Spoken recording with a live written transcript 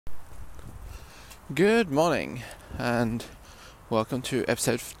Good morning, and welcome to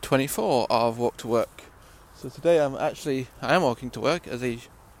episode 24 of Walk to Work. So today I am walking to work, as I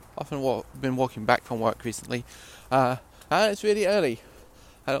often been walking back from work recently, and it's really early.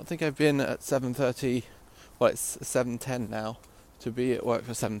 I don't think I've been at 7:30. Well, it's 7:10 now. To be at work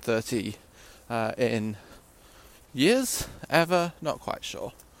for 7:30 in years, ever, not quite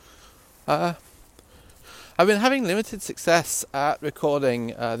sure. I've been having limited success at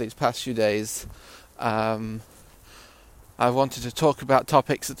recording these past few days. I wanted to talk about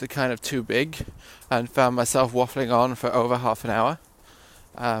topics that are kind of too big, and found myself waffling on for over half an hour.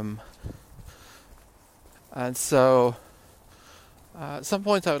 And so at some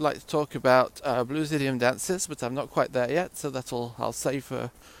point I would like to talk about blues idiom dances, but I'm not quite there yet, so I'll save for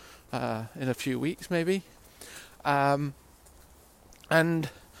in a few weeks maybe. And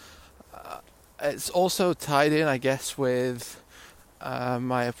it's also tied in, I guess, with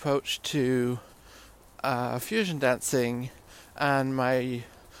my approach to fusion dancing and my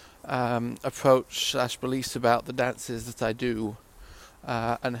approach / beliefs about the dances that I do,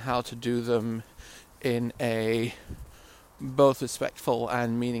 and how to do them in a both respectful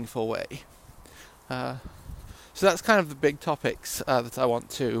and meaningful way. So that's kind of the big topics that I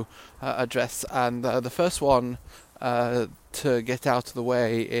want to address, and the first one to get out of the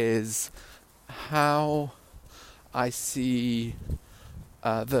way is how I see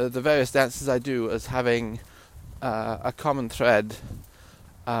the various dances I do as having a common thread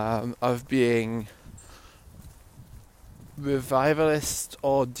of being revivalist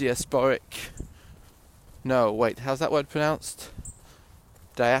or diasporic. No, wait, how's that word pronounced?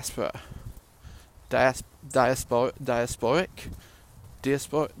 Diasporic? I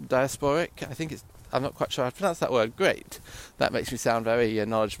think I'm not quite sure how to pronounce that word. Great. That makes me sound very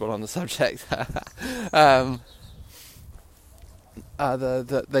knowledgeable on the subject.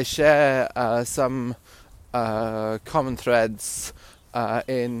 They share some common threads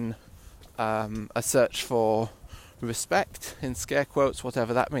in a search for respect, in scare quotes,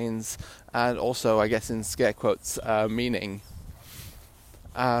 whatever that means, and also, I guess, in scare quotes, meaning.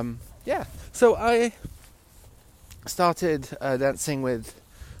 So I started dancing with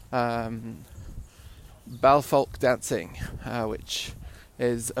Balfolk dancing, which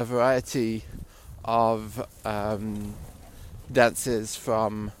is a variety of dances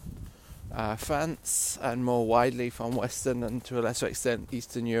from France, and more widely from Western and to a lesser extent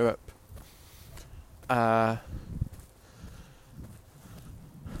Eastern Europe. And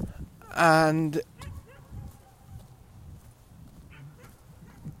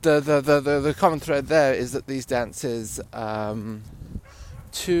the common thread there is that these dances,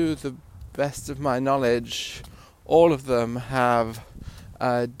 to the best of my knowledge, all of them have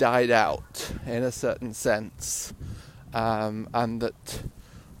died out in a certain sense, and that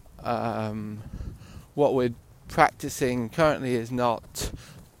what we're practicing currently is not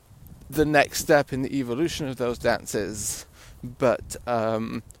the next step in the evolution of those dances, but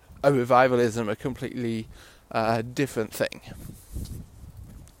a revivalism, a completely different thing.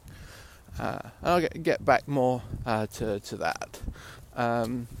 I'll get back more to that.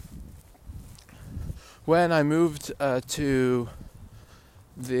 When I moved to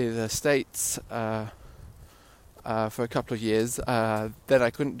the States for a couple of years, then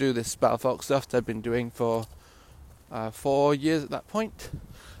I couldn't do this Balfolk stuff that I'd been doing for 4 years at that point,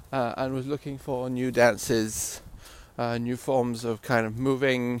 and was looking for new dances, new forms of kind of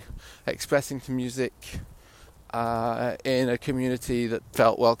moving, expressing to music in a community that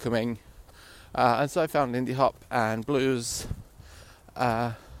felt welcoming. And so I found Lindy Hop and blues,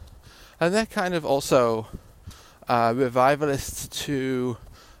 and they're kind of also revivalists to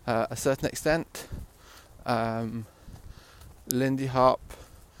a certain extent. Lindy Hop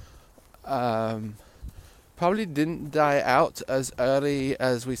probably didn't die out as early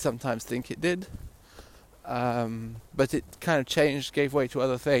as we sometimes think it did, but it kind of changed, gave way to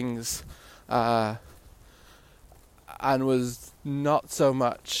other things, and was not so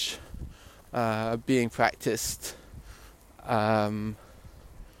much being practiced and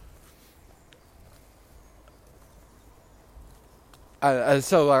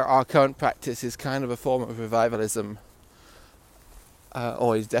so our current practice is kind of a form of revivalism,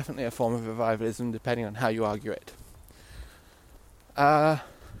 or is definitely a form of revivalism, depending on how you argue it.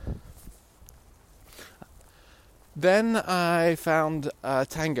 Then I found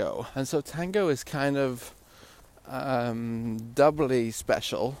tango, and so tango is kind of doubly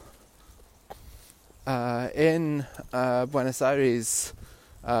special. In Buenos Aires,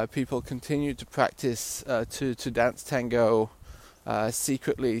 people continue to practice to dance tango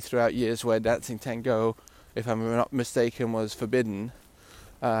secretly throughout years where dancing tango, if I'm not mistaken, was forbidden.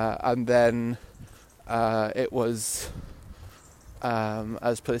 And then it was,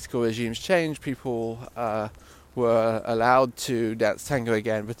 as political regimes changed, people were allowed to dance tango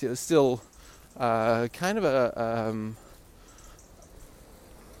again, but it was still kind of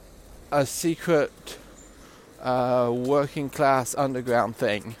a secret working class underground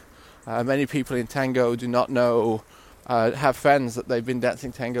thing. Many people in tango do not know, have friends that they've been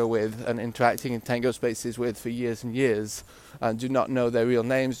dancing tango with and interacting in tango spaces with for years and years, and do not know their real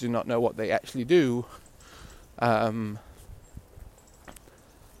names, do not know what they actually do. And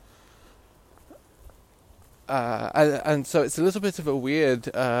so it's a little bit of a weird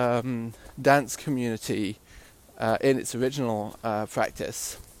dance community in its original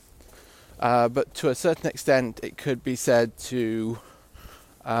practice. But to a certain extent, it could be said to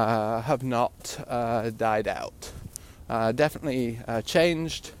have not died out. Definitely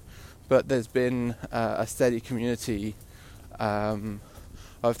changed, but there's been a steady community of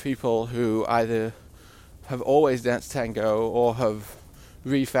people who either have always danced tango or have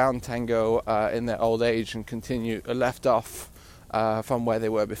refound tango in their old age and left off from where they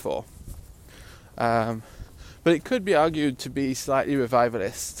were before. But it could be argued to be slightly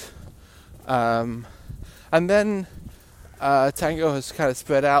revivalist. And then tango has kind of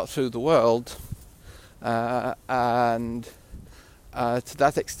spread out through the world, and to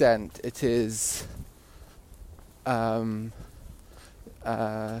that extent it is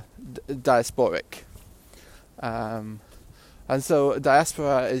diasporic. And so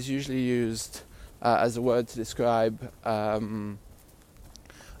diaspora is usually used as a word to describe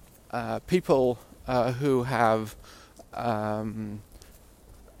people who have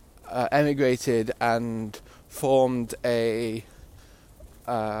emigrated and formed a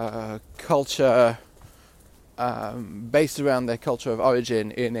culture based around their culture of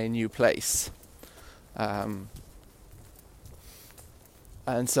origin in a new place. And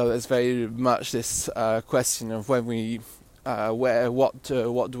so there's very much this question of when we what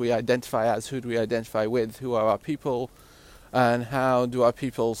do we identify as, who do we identify with, who are our people, and how do our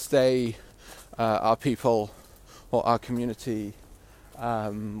people stay our people or our community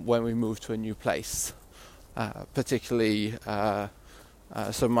when we move to a new place. Particularly, so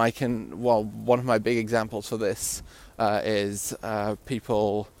one of my big examples for this is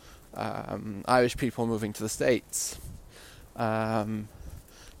people, Irish people moving to the States.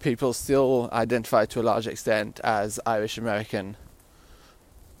 People still identify to a large extent as Irish American.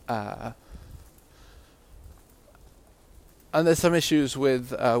 And there's some issues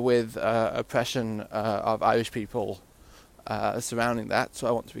with oppression of Irish people surrounding that, so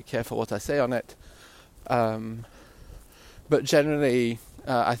I want to be careful what I say on it. But generally,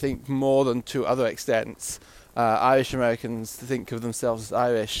 I think more than to other extents, Irish Americans think of themselves as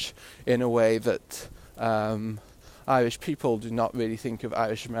Irish in a way that Irish people do not really think of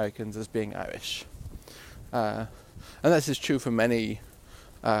Irish Americans as being Irish. And this is true for many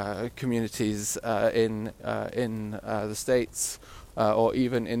communities in the States or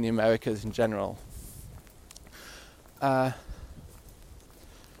even in the Americas in general.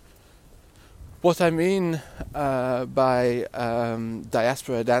 What I mean by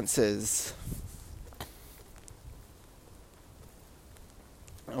diaspora dances...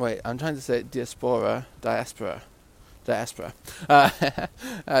 Wait, I'm trying to say it diaspora. Diaspora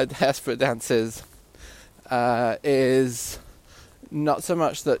dances is not so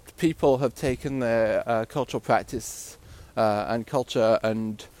much that people have taken their cultural practice and culture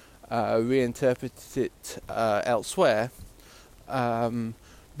and reinterpreted it elsewhere,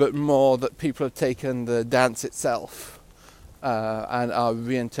 but more that people have taken the dance itself and are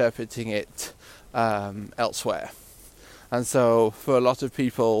reinterpreting it elsewhere. And so for a lot of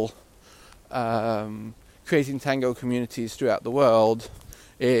people, creating tango communities throughout the world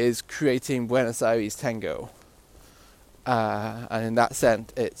is creating Buenos Aires tango. And in that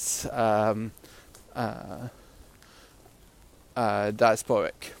sense, it's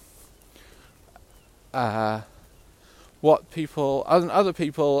diasporic. What people, other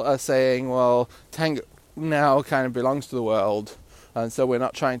people are saying, well, tango now kind of belongs to the world, and so we're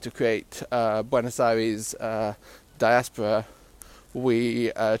not trying to create Buenos Aires diaspora.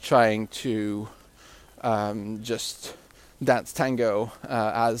 We are trying to just dance tango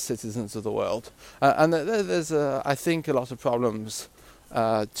as citizens of the world, and there's I think a lot of problems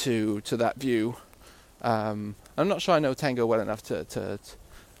to that view. I'm not sure I know tango well enough to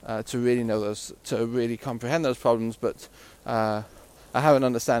really know those, to really comprehend those problems, but I have an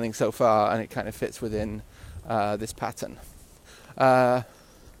understanding so far, and it kind of fits within this pattern. Oh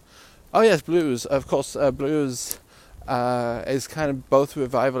yes, blues. Of course, blues is kind of both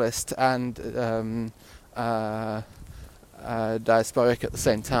revivalist and diasporic at the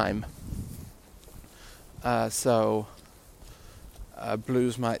same time. So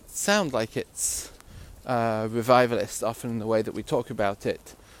blues might sound like it's revivalist, often in the way that we talk about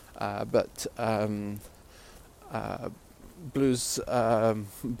it, but blues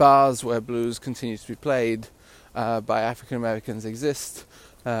bars where blues continues to be played by African Americans exist,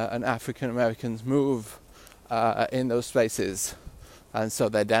 and African Americans move in those spaces, and so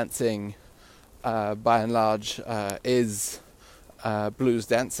their dancing by and large is blues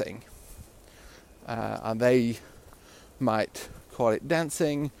dancing, and they might call it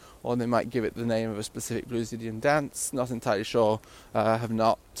dancing, or they might give it the name of a specific blues idiom dance. Not entirely sure. Have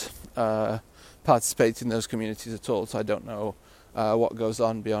not participated in those communities at all, so I don't know what goes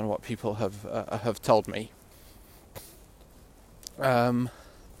on beyond what people have told me.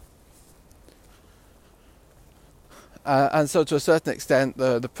 And so to a certain extent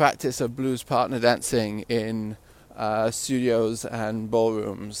the practice of blues partner dancing in studios and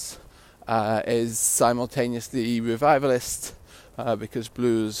ballrooms is simultaneously revivalist, because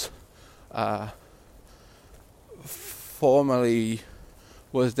blues formerly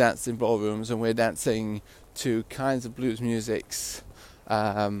was danced in ballrooms, and we're dancing to kinds of blues musics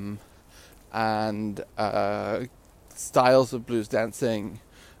and styles of blues dancing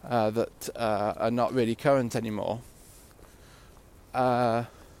that are not really current anymore. And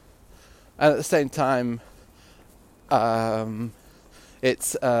at the same time,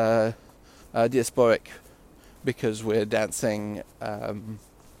 it's diasporic, because we're dancing.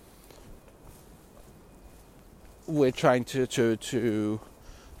 We're trying to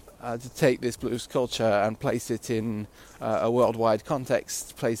take this blues culture and place it in a worldwide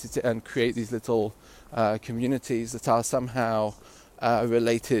context, place it and create these little communities that are somehow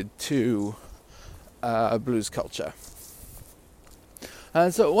related to blues culture.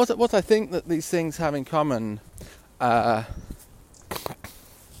 And so what I think that these things have in common, well,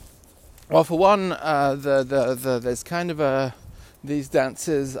 for one, there's kind of these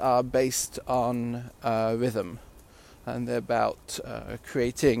dances are based on rhythm, and they're about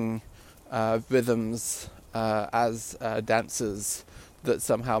creating rhythms as dancers that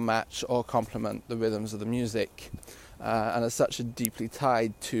somehow match or complement the rhythms of the music, and as such are deeply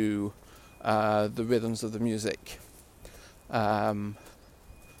tied to the rhythms of the music. And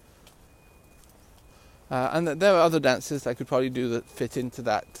there are other dances I could probably do that fit into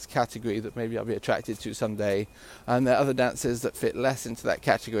that category that maybe I'll be attracted to someday, and there are other dances that fit less into that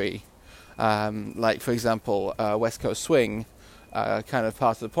category, like for example West Coast Swing. Kind of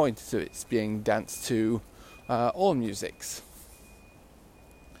part of the point is that it's being danced to all musics.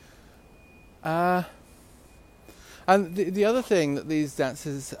 And the other thing that these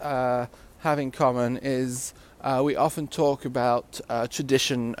dances have in common is we often talk about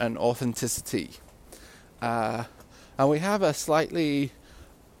tradition and authenticity. And we have a slightly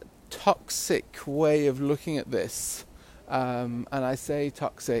toxic way of looking at this. And I say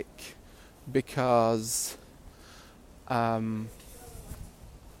toxic because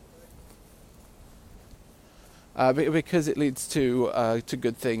because it leads to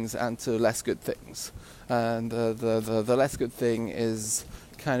good things and to less good things. And the less good thing is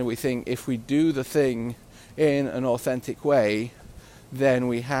kind of, we think if we do the thing in an authentic way, then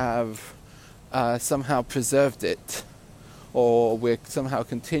we have somehow preserved it, or we're somehow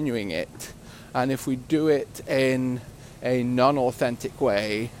continuing it. And if we do it in a non-authentic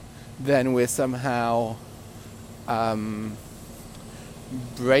way, then we're somehow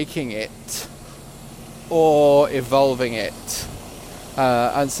breaking it or evolving it.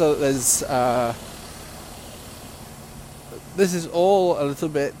 And so there's this is all a little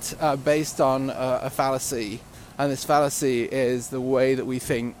bit based on a fallacy, and this fallacy is the way that we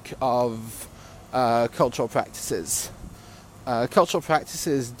think of cultural practices. Cultural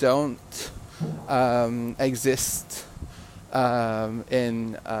practices don't exist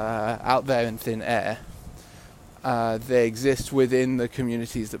in out there in thin air. They exist within the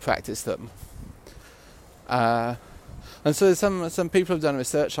communities that practice them. And so some people have done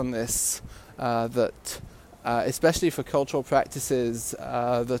research on this, that especially for cultural practices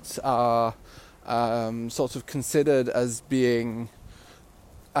that are sort of considered as being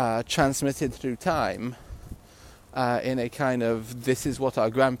transmitted through time, in a kind of, this is what our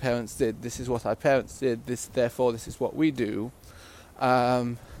grandparents did, this is what our parents did, therefore this is what we do.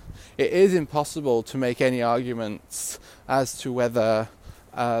 It is impossible to make any arguments as to whether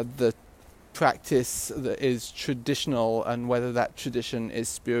the practice that is traditional and whether that tradition is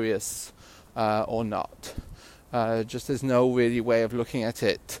spurious or not. Just there's no really way of looking at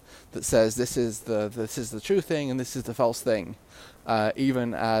it that says this is the true thing and this is the false thing,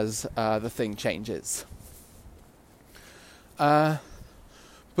 even as the thing changes. But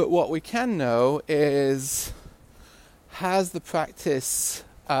But what we can know is, has the practice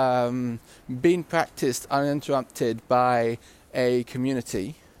been practiced uninterrupted by a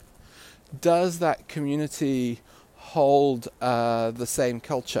community? Does that community hold the same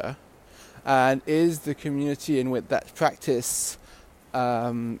culture? And is the community in which that practice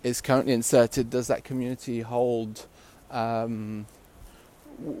is currently inserted, does that community hold,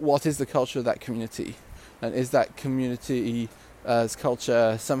 what is the culture of that community? And is that community's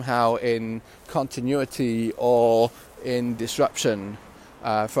culture somehow in continuity or in disruption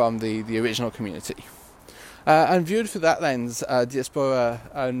from the original community? And viewed through that lens, diaspora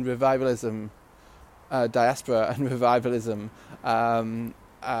and revivalism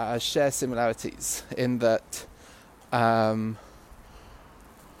share similarities in that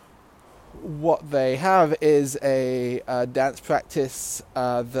what they have is a dance practice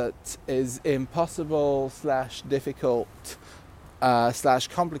that is impossible / difficult /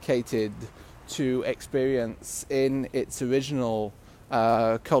 complicated to experience in its original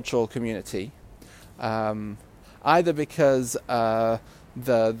cultural community, either because the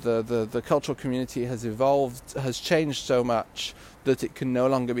cultural community has evolved, has changed so much that it can no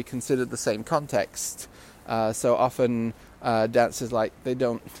longer be considered the same context. So often dances, like, they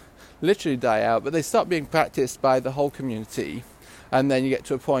don't literally die out, but they stop being practiced by the whole community, and then you get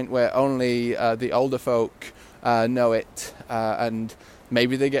to a point where only the older folk know it, and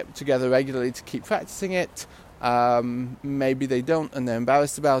maybe they get together regularly to keep practicing it, maybe they don't and they're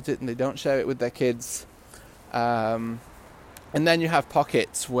embarrassed about it and they don't share it with their kids, and then you have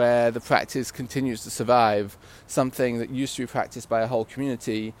pockets where the practice continues to survive. Something that used to be practiced by a whole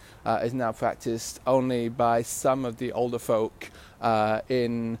community is now practiced only by some of the older folk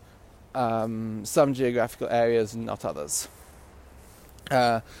in some geographical areas and not others.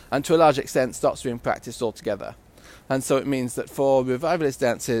 And to a large extent stops being practiced altogether. And so it means that for revivalist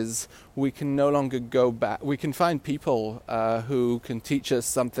dances, we can no longer go back. We can find people who can teach us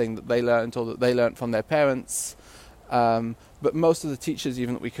something that they learned or that they learned from their parents. But most of the teachers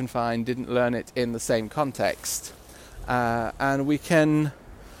even that we can find didn't learn it in the same context. And we can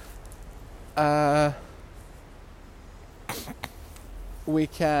go.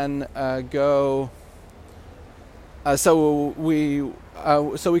 So we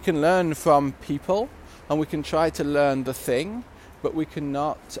can learn from people, and we can try to learn the thing, but we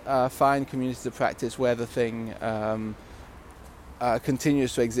cannot find communities of practice where the thing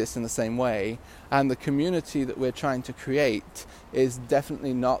continues to exist in the same way. And the community that we're trying to create is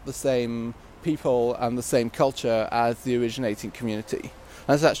definitely not the same people and the same culture as the originating community.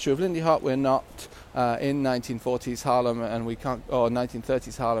 And so that's true of Lindy Hop. We're not in 1940s Harlem, and we can't, or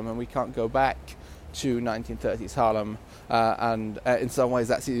 1930s Harlem, and we can't go back to 1930s Harlem. And in some ways,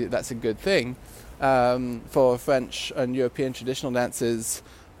 that's a good thing. For French and European traditional dances,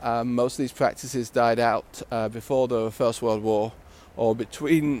 most of these practices died out before the First World War, or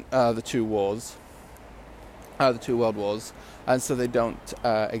between the two world wars, and so they don't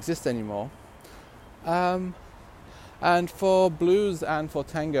exist anymore. And for blues and for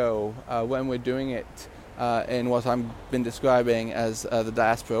tango, when we're doing it in what I've been describing as the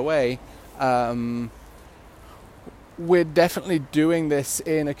diaspora way, we're definitely doing this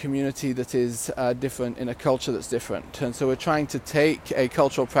in a community that is different, in a culture that's different. And so we're trying to take a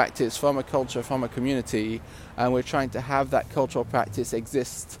cultural practice from a culture, from a community, and we're trying to have that cultural practice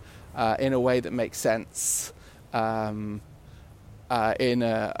exist in a way that makes sense in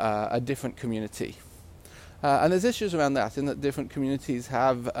a different community. And there's issues around that, in that different communities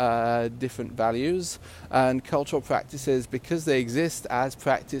have different values, and cultural practices, because they exist as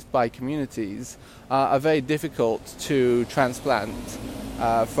practiced by communities, are very difficult to transplant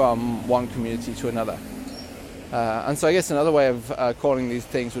from one community to another. And so I guess another way of calling these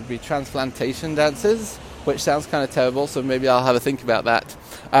things would be transplantation dances, which sounds kind of terrible, so maybe I'll have a think about that.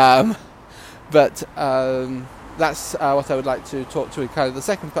 But that's what I would like to talk to kind of the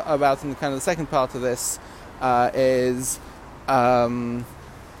second about, and kind of the second part of this is kind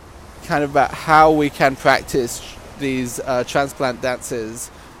of about how we can practice these transplant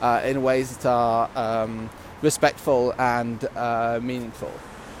dances in ways that are respectful and meaningful.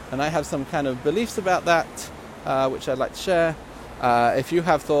 And I have some kind of beliefs about that, which I'd like to share. If you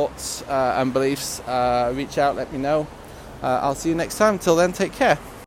have thoughts and beliefs, reach out, let me know. I'll see you next time. Till then, take care.